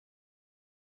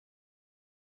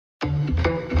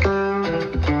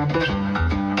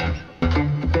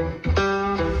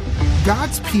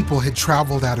God's people had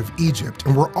traveled out of Egypt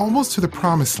and were almost to the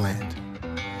Promised Land.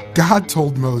 God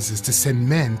told Moses to send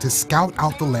men to scout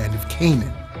out the land of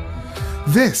Canaan.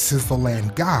 This is the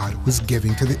land God was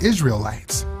giving to the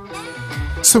Israelites.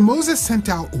 So Moses sent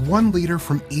out one leader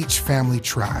from each family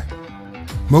tribe.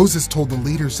 Moses told the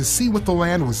leaders to see what the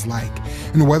land was like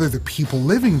and whether the people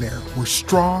living there were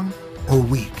strong or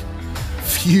weak,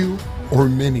 few or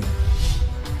many.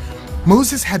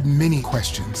 Moses had many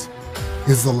questions.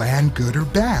 Is the land good or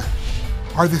bad?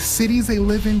 Are the cities they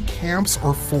live in camps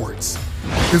or forts?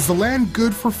 Is the land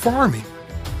good for farming?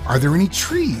 Are there any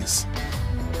trees?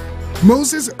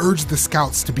 Moses urged the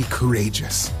scouts to be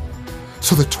courageous.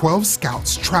 So the 12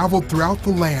 scouts traveled throughout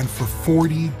the land for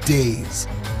 40 days.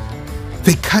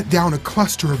 They cut down a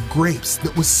cluster of grapes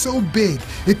that was so big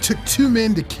it took 2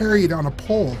 men to carry it on a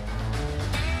pole.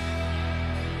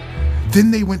 Then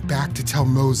they went back to tell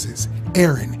Moses,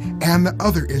 Aaron, and the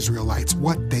other Israelites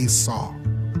what they saw.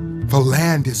 The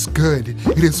land is good.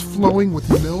 It is flowing with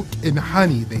milk and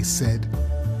honey, they said.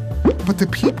 But the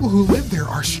people who live there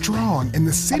are strong, and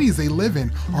the cities they live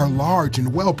in are large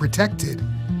and well protected.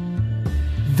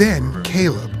 Then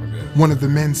Caleb, one of the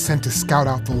men sent to scout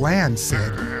out the land,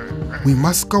 said, "We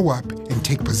must go up and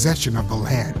take possession of the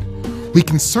land. We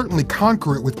can certainly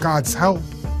conquer it with God's help."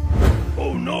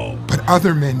 Oh no! But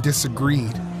other men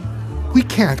disagreed. "We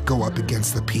can't go up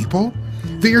against the people.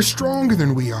 They are stronger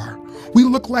than we are. We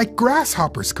look like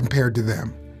grasshoppers compared to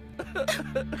them."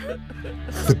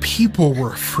 The people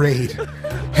were afraid,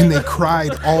 and they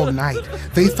cried all night.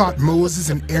 They thought Moses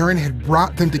and Aaron had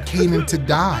brought them to Canaan to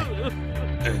die.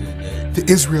 The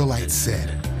Israelites said,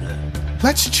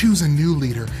 "Let's choose a new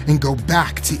leader and go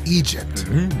back to Egypt."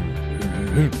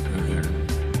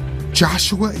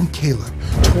 Joshua and Caleb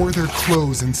tore their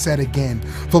clothes and said again,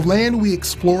 "The land we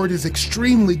explored is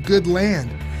extremely good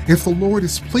land. If the Lord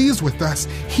is pleased with us,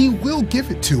 He will give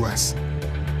it to us.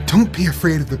 Don't be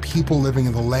afraid of the people living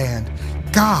in the land.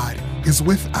 God is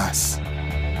with us."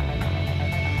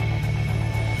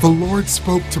 The Lord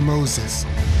spoke to Moses,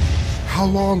 "How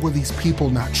long will these people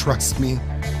not trust me?"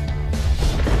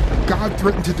 God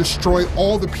threatened to destroy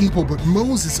all the people, but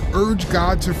Moses urged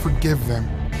God to forgive them.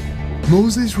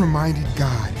 Moses reminded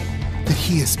God that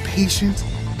He is patient,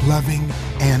 loving,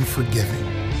 and forgiving.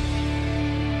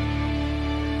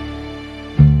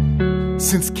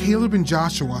 Since Caleb and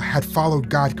Joshua had followed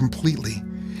God completely,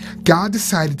 God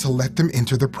decided to let them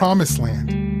enter the Promised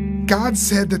Land. God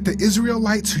said that the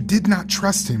Israelites who did not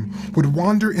trust Him would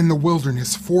wander in the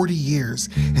wilderness 40 years,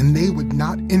 and they would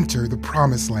not enter the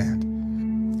Promised Land.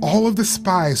 All of the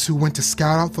spies who went to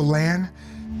scout out the land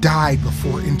died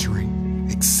before entering,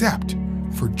 except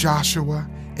for Joshua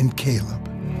and Caleb.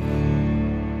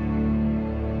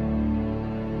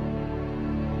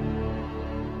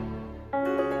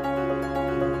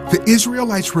 The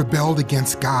Israelites rebelled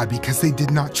against God because they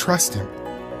did not trust Him.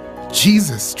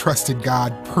 Jesus trusted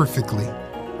God perfectly.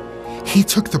 He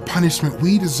took the punishment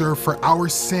we deserve for our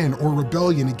sin or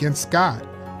rebellion against God.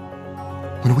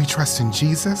 When we trust in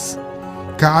Jesus,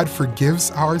 God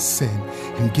forgives our sin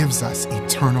and gives us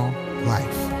eternal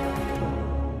life.